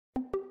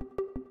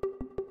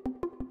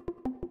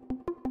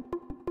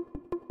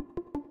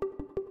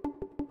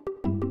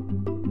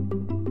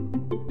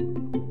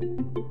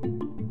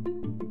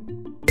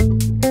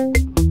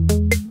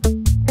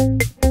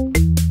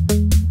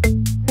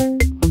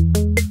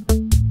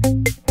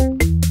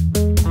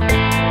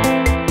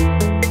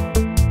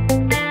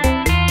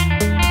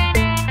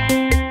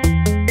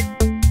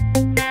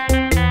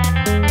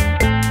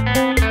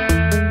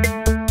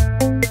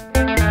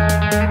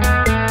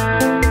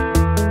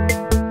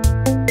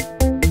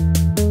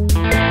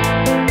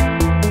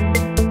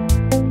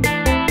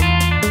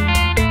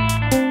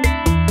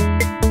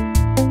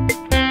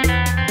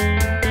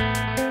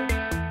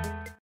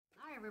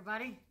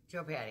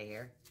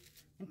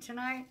And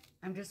tonight,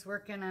 I'm just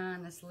working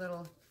on this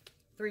little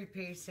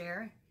 3-piece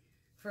here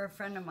for a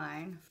friend of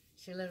mine.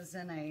 She lives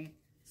in a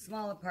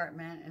small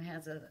apartment and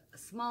has a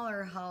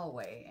smaller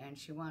hallway, and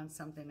she wants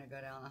something to go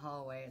down the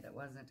hallway that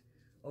wasn't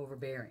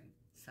overbearing.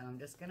 So I'm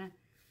just gonna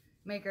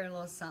make her a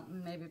little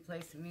something, maybe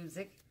play some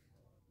music.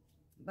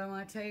 But I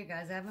want to tell you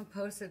guys, I haven't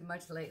posted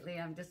much lately.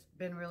 I've just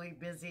been really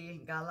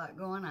busy, got a lot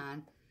going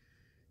on.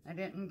 I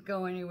didn't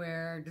go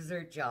anywhere,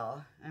 desert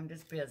y'all. I'm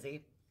just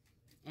busy.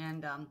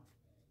 And,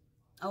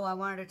 oh, I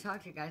wanted to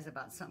talk to you guys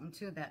about something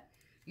too, that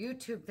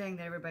YouTube thing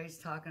that everybody's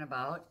talking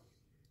about.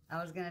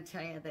 I was going to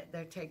tell you that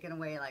they're taking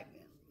away, like,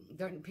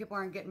 people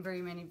aren't getting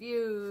very many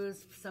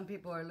views. Some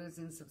people are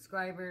losing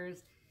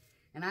subscribers.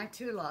 And I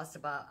too lost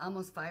about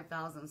almost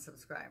 5,000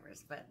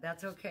 subscribers. But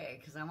that's okay,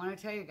 because I want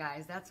to tell you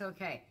guys, that's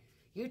okay.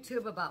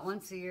 YouTube about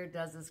once a year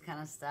does this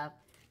kind of stuff.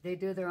 They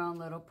do their own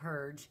little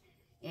purge.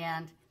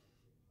 And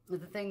the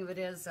thing of it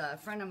is, a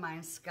friend of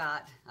mine,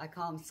 Scott, I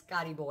call him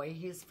Scotty Boy.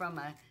 He's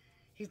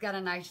got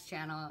a nice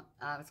channel.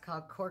 It's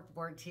called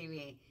Corkboard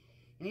TV.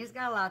 And he's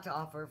got a lot to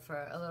offer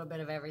for a little bit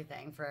of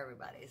everything for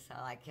everybody. So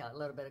like a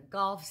little bit of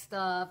golf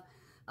stuff,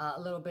 a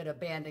little bit of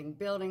abandoned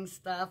building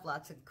stuff,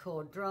 lots of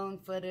cool drone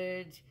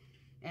footage.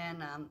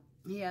 And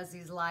he has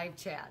these live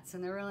chats,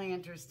 and they're really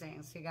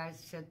interesting. So you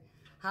guys should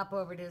hop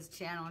over to his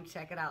channel and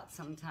check it out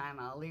sometime.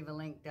 I'll leave a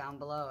link down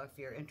below if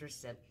you're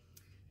interested.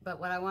 But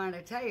what I wanted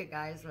to tell you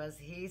guys was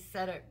he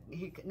said it,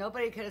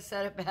 nobody could have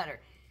said it better.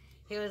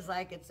 He was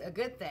like, it's a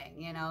good thing,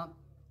 you know.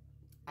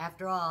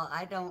 After all,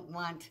 I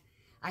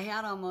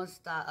had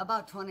almost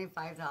about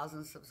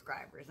 25,000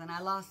 subscribers, and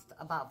I lost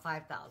about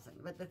 5,000.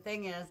 But the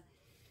thing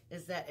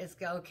is that it's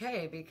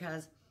okay,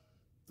 because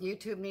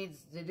YouTube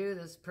needs to do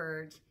this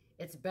purge.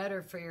 It's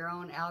better for your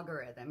own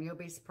algorithm. You'll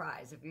be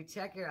surprised. If you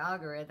check your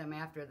algorithm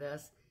after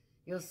this,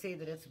 you'll see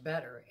that it's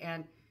better.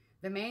 And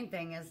the main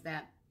thing is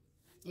that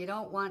you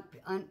don't want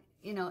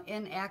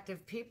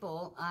inactive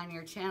people on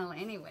your channel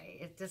anyway.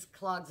 It just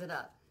clogs it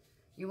up.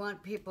 You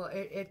want people,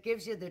 it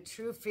gives you the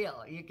true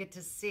feel. You get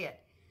to see it.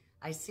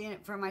 I seen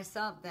it for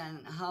myself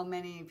then, how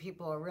many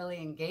people are really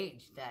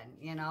engaged then,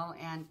 you know.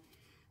 And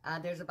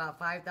there's about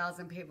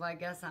 5,000 people, I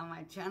guess, on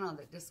my channel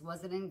that just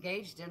wasn't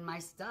engaged in my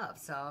stuff.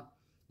 So,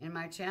 in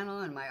my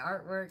channel and my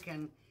artwork,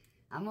 and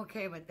I'm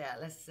okay with that.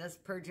 Let's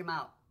purge them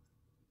out.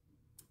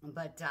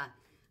 But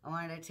I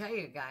wanted to tell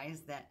you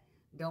guys that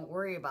don't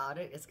worry about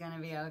it. It's going to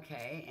be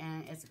okay.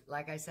 And it's,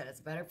 like I said, it's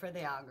better for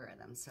the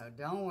algorithm. So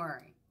don't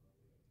worry.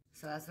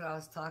 So that's what I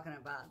was talking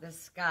about. This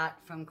Scott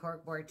from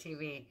Corkboard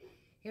TV,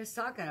 he was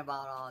talking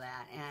about all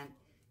that. And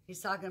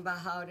he's talking about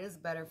how it is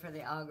better for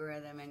the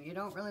algorithm. And you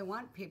don't really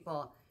want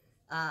people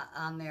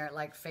on there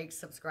like fake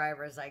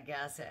subscribers, I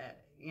guess.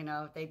 You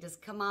know, they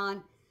just come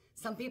on.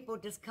 Some people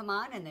just come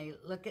on and they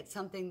look at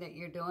something that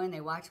you're doing.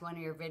 They watch one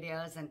of your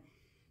videos, and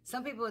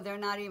some people, they're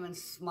not even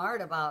smart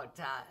about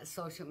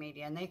social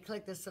media, and they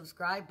click the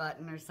subscribe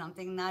button or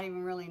something, not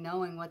even really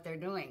knowing what they're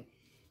doing.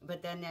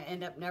 But then they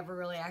end up never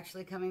really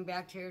actually coming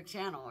back to your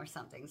channel or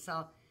something.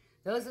 So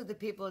those are the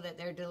people that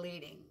they're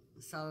deleting.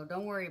 So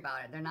don't worry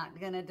about it. They're not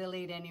going to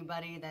delete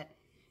anybody that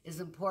is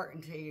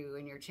important to you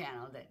in your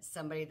channel, that's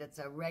somebody that's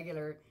a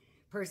regular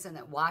person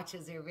that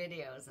watches your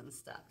videos and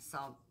stuff.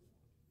 So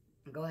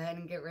go ahead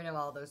and get rid of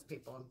all those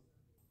people.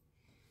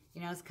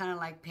 You know, it's kind of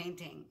like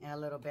painting a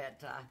little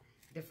bit,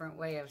 different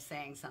way of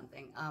saying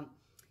something.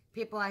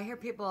 I hear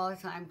people all the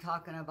time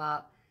talking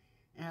about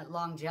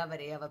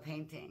longevity of a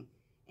painting.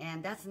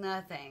 And that's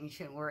another thing you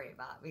shouldn't worry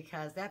about,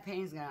 because that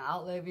painting's going to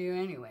outlive you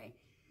anyway.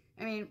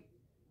 I mean,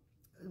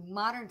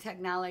 modern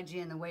technology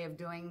and the way of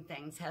doing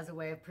things has a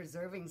way of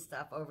preserving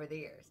stuff over the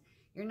years.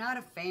 You're not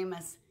a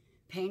famous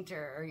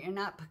painter, or you're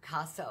not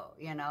Picasso,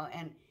 you know,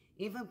 and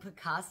even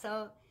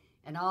Picasso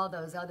and all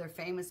those other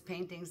famous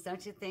paintings,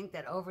 don't you think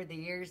that over the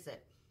years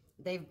that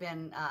they've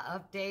been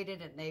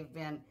updated, and they've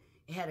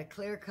had a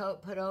clear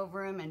coat put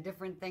over them and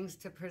different things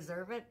to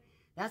preserve it?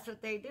 That's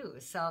what they do.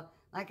 So,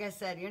 like I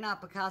said, you're not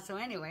Picasso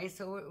anyway,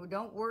 so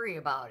don't worry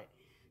about it.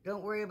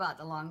 Don't worry about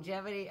the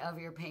longevity of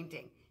your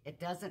painting. It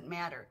doesn't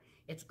matter.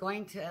 It's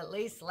going to at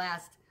least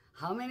last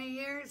how many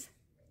years?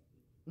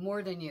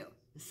 More than you.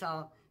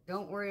 So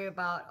don't worry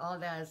about all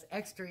those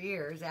extra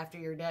years after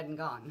you're dead and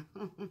gone.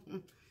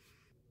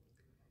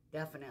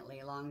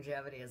 Definitely,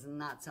 longevity is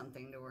not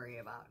something to worry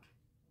about.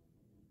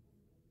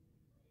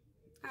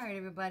 All right,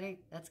 everybody,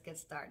 let's get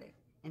started.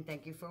 And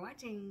thank you for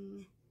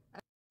watching.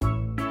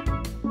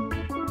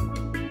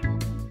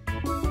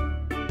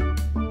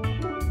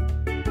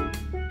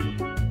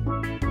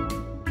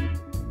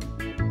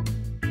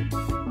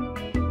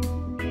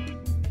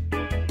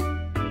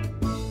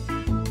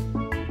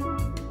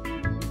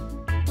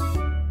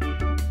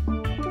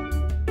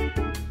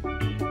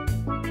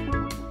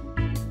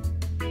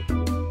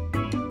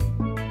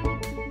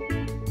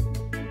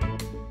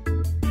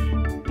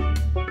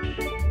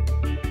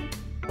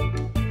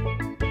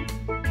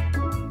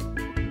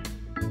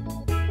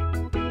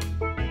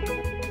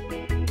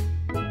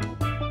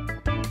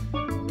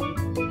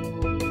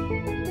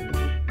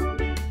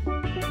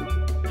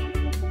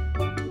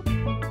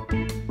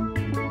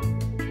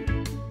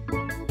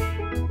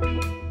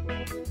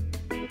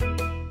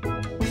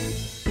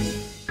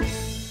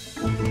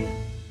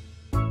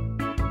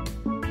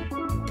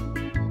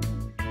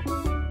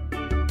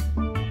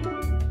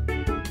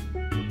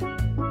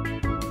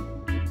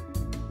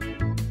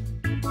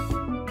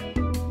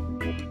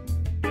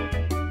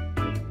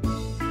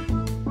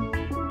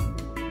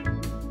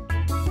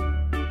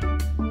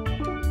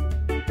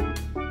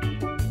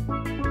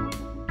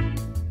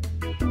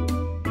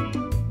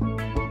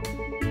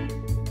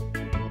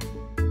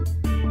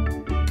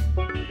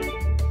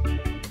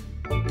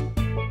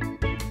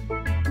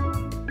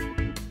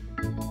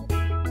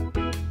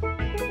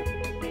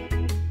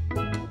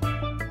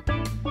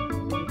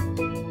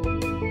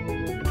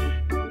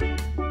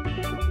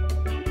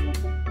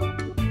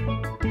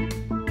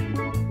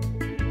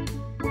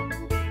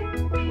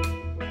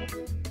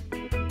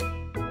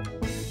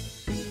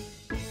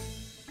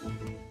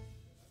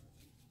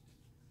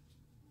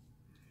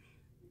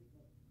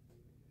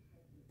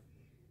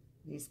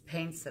 these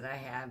paints that I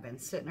have been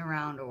sitting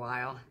around a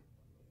while.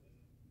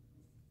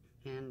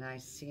 And I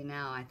see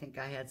now, I think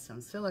I had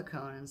some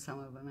silicone in some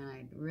of them, and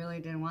I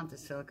really didn't want the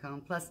silicone.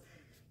 Plus,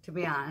 to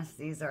be honest,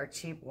 these are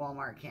cheap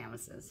Walmart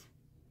canvases.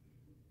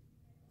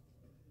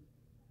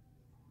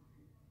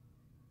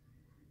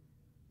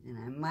 And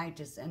I might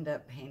just end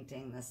up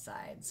painting the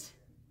sides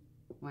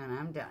when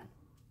I'm done.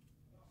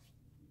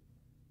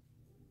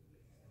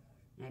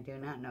 I do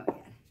not know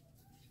yet.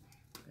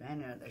 But I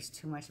know there's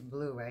too much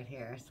blue right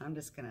here, so I'm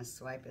just gonna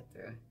swipe it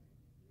through.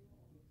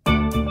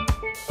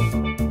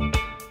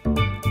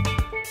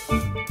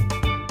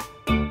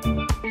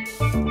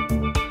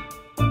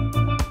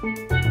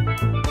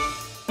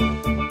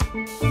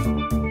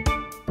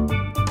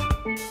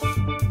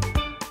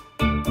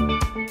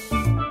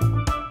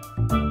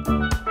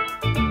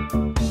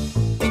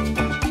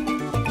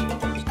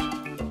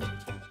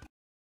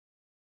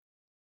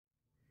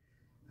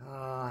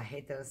 I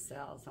hate those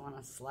cells. I want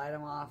to slide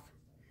them off.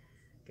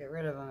 Get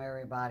rid of them,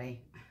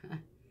 everybody.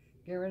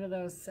 Get rid of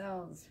those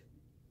cells.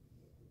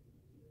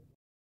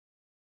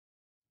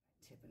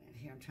 Tipping it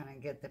here. I'm trying to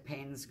get the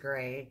Payne's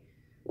Gray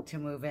to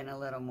move in a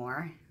little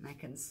more. And I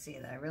can see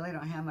that I really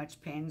don't have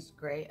much Payne's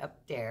Gray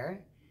up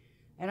there.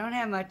 I don't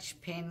have much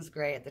Payne's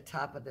Gray at the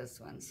top of this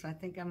one. So I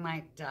think I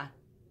might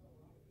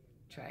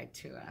try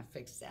to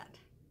fix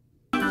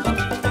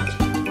that.